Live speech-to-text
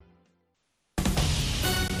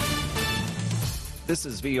This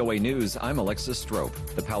is VOA News. I'm Alexis Strope.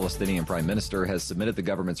 The Palestinian Prime Minister has submitted the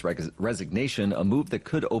government's resignation, a move that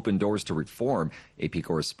could open doors to reform. AP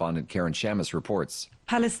correspondent Karen Shamas reports.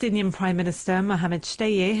 Palestinian Prime Minister Mohammed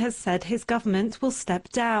Shtayyeh has said his government will step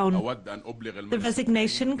down. The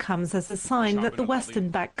resignation comes as a sign that the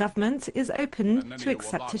Western-backed government is open to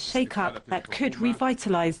accept a shake-up that could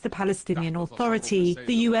revitalize the Palestinian Authority.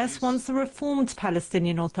 The US wants a reformed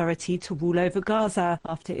Palestinian Authority to rule over Gaza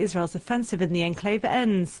after Israel's offensive in the enclave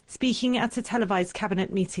ends. Speaking at a televised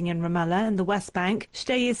cabinet meeting in Ramallah and the West Bank,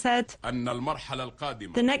 Shtayyeh said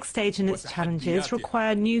the next stage in its challenges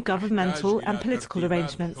require new governmental and political arrangements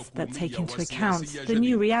that take into account the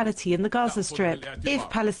new reality in the Gaza Strip. If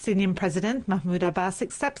Palestinian President Mahmoud Abbas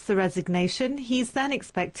accepts the resignation, he's then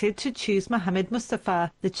expected to choose Mohammed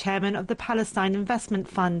Mustafa, the chairman of the Palestine Investment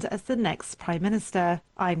Fund, as the next prime minister.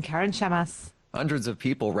 I'm Karen Shamas. Hundreds of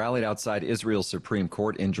people rallied outside Israel's Supreme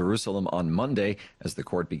Court in Jerusalem on Monday as the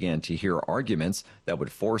court began to hear arguments that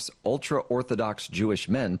would force ultra-Orthodox Jewish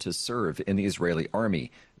men to serve in the Israeli army.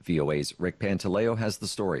 VOA's Rick Pantaleo has the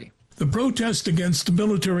story. The protest against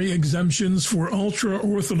military exemptions for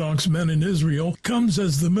ultra-Orthodox men in Israel comes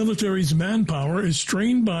as the military's manpower is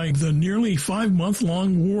strained by the nearly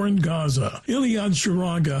 5-month-long war in Gaza. Iliad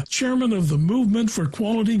Sharaga, chairman of the Movement for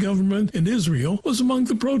Quality Government in Israel, was among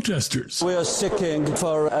the protesters. We are seeking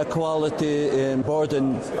for equality in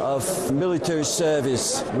burden of military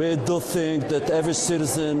service. We do think that every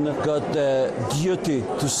citizen got the duty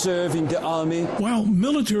to serve in the army. While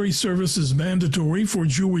military service is mandatory for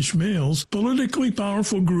Jewish males, politically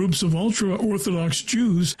powerful groups of ultra-Orthodox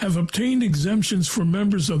Jews have obtained exemptions for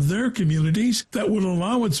members of their communities that would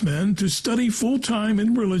allow its men to study full-time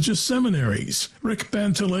in religious seminaries. Rick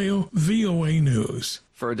Pantaleo, VOA News.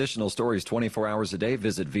 For additional stories 24 hours a day,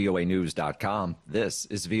 visit voanews.com. This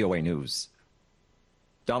is VOA News.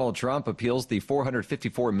 Donald Trump appeals the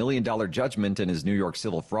 $454 million judgment in his New York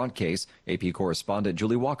civil fraud case. AP correspondent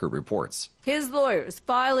Julie Walker reports. His lawyers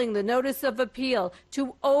filing the notice of appeal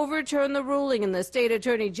to overturn the ruling in the state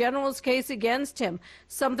attorney general's case against him,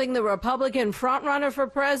 something the Republican frontrunner for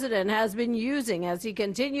president has been using as he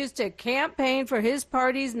continues to campaign for his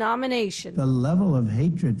party's nomination. The level of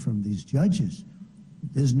hatred from these judges,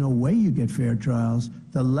 there's no way you get fair trials.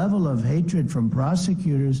 The level of hatred from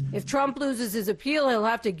prosecutors. If Trump loses his appeal, he'll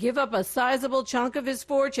have to give up a sizable chunk of his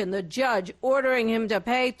fortune. The judge ordering him to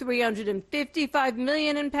pay $355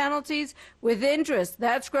 million in penalties with interest.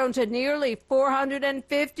 That's grown to nearly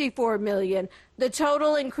 $454 million. The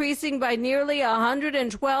total increasing by nearly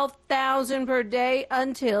 $112,000 per day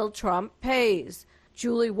until Trump pays.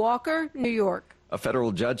 Julie Walker, New York. A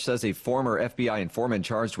federal judge says a former FBI informant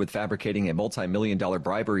charged with fabricating a multi-million-dollar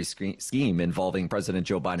bribery scheme involving President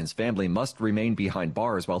Joe Biden's family must remain behind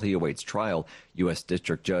bars while he awaits trial. U.S.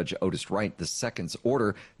 District Judge Otis Wright II's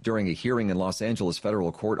order during a hearing in Los Angeles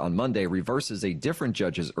federal court on Monday reverses a different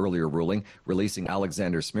judge's earlier ruling, releasing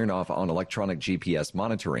Alexander Smirnov on electronic GPS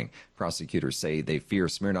monitoring. Prosecutors say they fear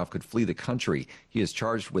Smirnov could flee the country. He is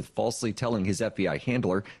charged with falsely telling his FBI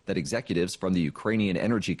handler that executives from the Ukrainian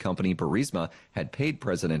energy company Burisma had paid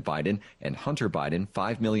President Biden and Hunter Biden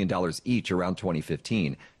 $5 million each around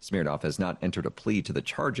 2015. Smirnov has not entered a plea to the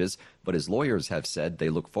charges, but his lawyers have said they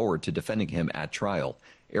look forward to defending him at trial.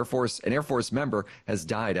 An Air Force member has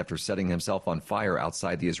died after setting himself on fire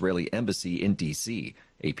outside the Israeli embassy in D.C.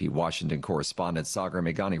 AP Washington correspondent Sagar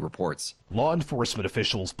Meghani reports. Law enforcement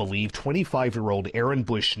officials believe 25-year-old Aaron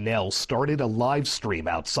Bushnell started a live stream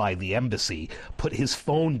outside the embassy, put his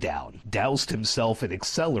phone down, doused himself in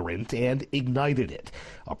accelerant, and ignited it.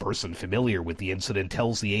 A person familiar with the incident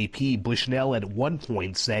tells the AP Bushnell at one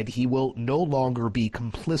point said he will no longer be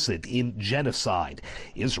complicit in genocide.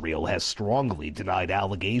 Israel has strongly denied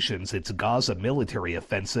allegations its Gaza military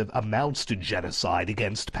offensive amounts to genocide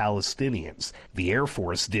against Palestinians. The Air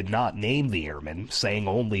Force did not name the airman, saying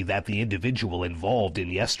only that the individual involved in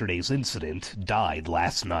yesterday's incident died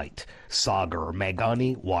last night. Sagar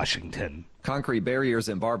Meghani, Washington. Concrete barriers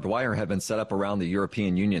and barbed wire have been set up around the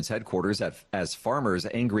European Union's headquarters as farmers,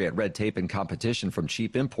 angry at red tape and competition from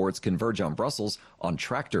cheap imports, converge on Brussels on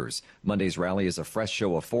tractors. Monday's rally is a fresh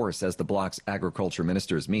show of force as the bloc's agriculture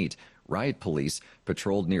ministers meet. Riot police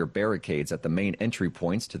patrolled near barricades at the main entry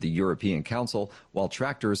points to the European Council, while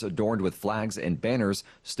tractors adorned with flags and banners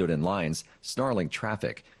stood in lines, snarling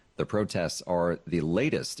traffic. The protests are the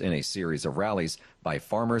latest in a series of rallies by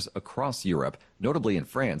farmers across Europe, notably in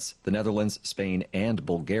France, the Netherlands, Spain, and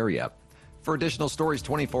Bulgaria. For additional stories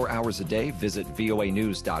 24 hours a day, visit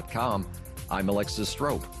voanews.com. I'm Alexis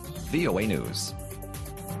Strope, VOA News.